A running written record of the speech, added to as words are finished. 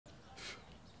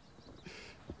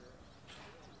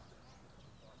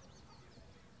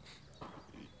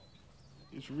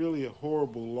It's really a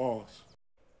horrible loss.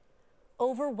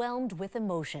 Overwhelmed with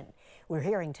emotion. We're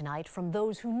hearing tonight from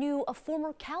those who knew a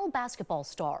former Cal basketball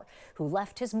star who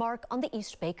left his mark on the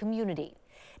East Bay community.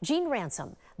 Gene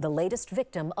Ransom, the latest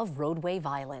victim of roadway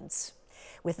violence.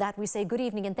 With that, we say good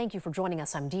evening and thank you for joining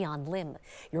us. I'm Dion Lim.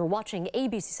 You're watching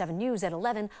ABC 7 News at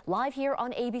 11, live here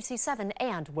on ABC 7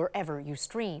 and wherever you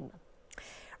stream.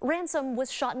 Ransom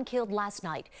was shot and killed last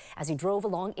night as he drove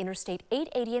along Interstate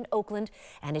 880 in Oakland,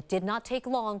 and it did not take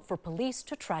long for police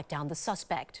to track down the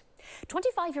suspect.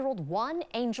 25-year-old Juan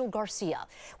Angel Garcia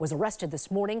was arrested this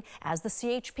morning as the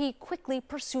CHP quickly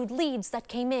pursued leads that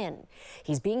came in.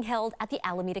 He's being held at the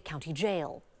Alameda County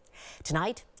Jail.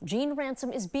 Tonight, Gene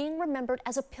Ransom is being remembered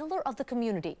as a pillar of the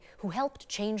community who helped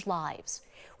change lives.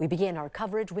 We begin our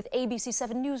coverage with ABC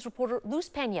 7 News reporter Luz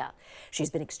Pena.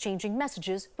 She's been exchanging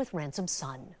messages with Ransom's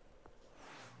son.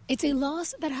 It's a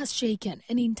loss that has shaken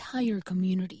an entire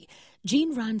community.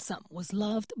 Gene Ransom was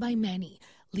loved by many,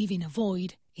 leaving a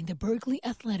void in the Berkeley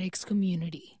athletics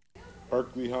community.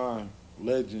 Berkeley High,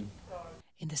 legend.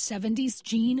 In the 70s,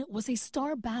 Gene was a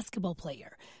star basketball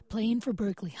player, playing for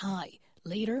Berkeley High,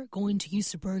 later going to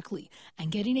UC Berkeley and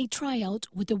getting a tryout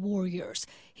with the Warriors.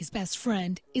 His best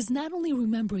friend is not only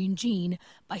remembering Gene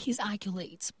by his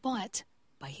accolades, but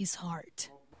by his heart.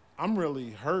 I'm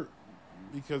really hurt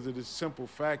because of the simple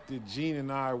fact that Gene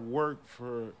and I worked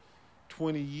for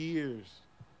 20 years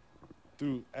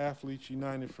through Athletes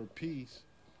United for Peace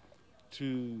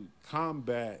to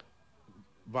combat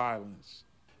violence.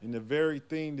 And the very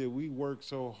thing that we work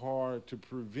so hard to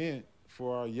prevent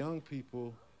for our young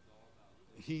people,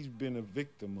 he's been a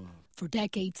victim of. For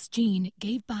decades, Gene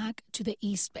gave back to the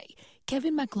East Bay.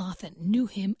 Kevin McLaughlin knew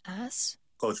him as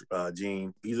Coach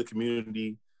Gene. He's a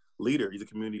community leader. He's a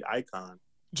community icon.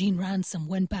 Gene Ransom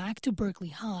went back to Berkeley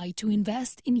High to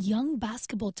invest in young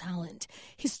basketball talent.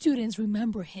 His students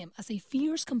remember him as a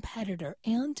fierce competitor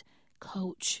and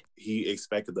coach. He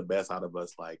expected the best out of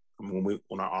us. Like when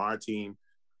on our team,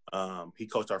 he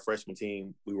coached our freshman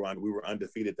team. We were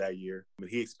undefeated that year. But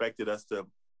he expected us to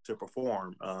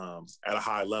perform at a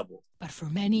high level. But for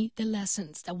many, the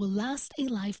lessons that will last a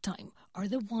lifetime are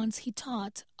the ones he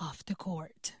taught off the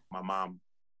court. My mom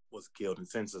was killed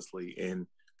senselessly in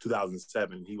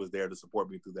 2007. He was there to support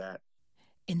me through that.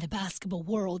 In the basketball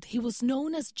world, he was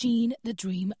known as Gene the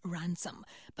Dream Ransom.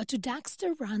 But to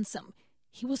Daxter Ransom,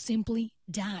 he was simply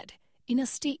Dad. In a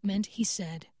statement, he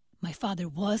said, "My father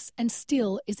was and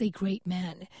still is a great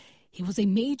man. He was a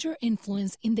major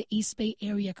influence in the East Bay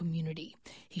area community.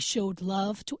 He showed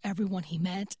love to everyone he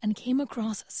met and came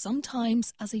across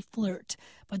sometimes as a flirt.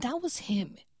 But that was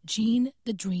him, Gene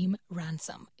the Dream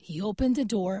Ransom. He opened the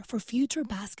door for future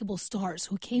basketball stars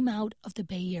who came out of the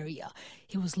Bay Area.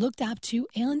 He was looked up to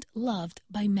and loved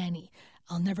by many.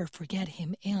 I'll never forget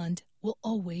him and will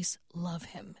always love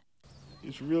him."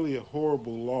 It's really a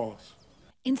horrible loss.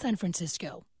 In San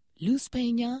Francisco, Luz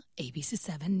Pena, ABC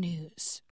 7 News.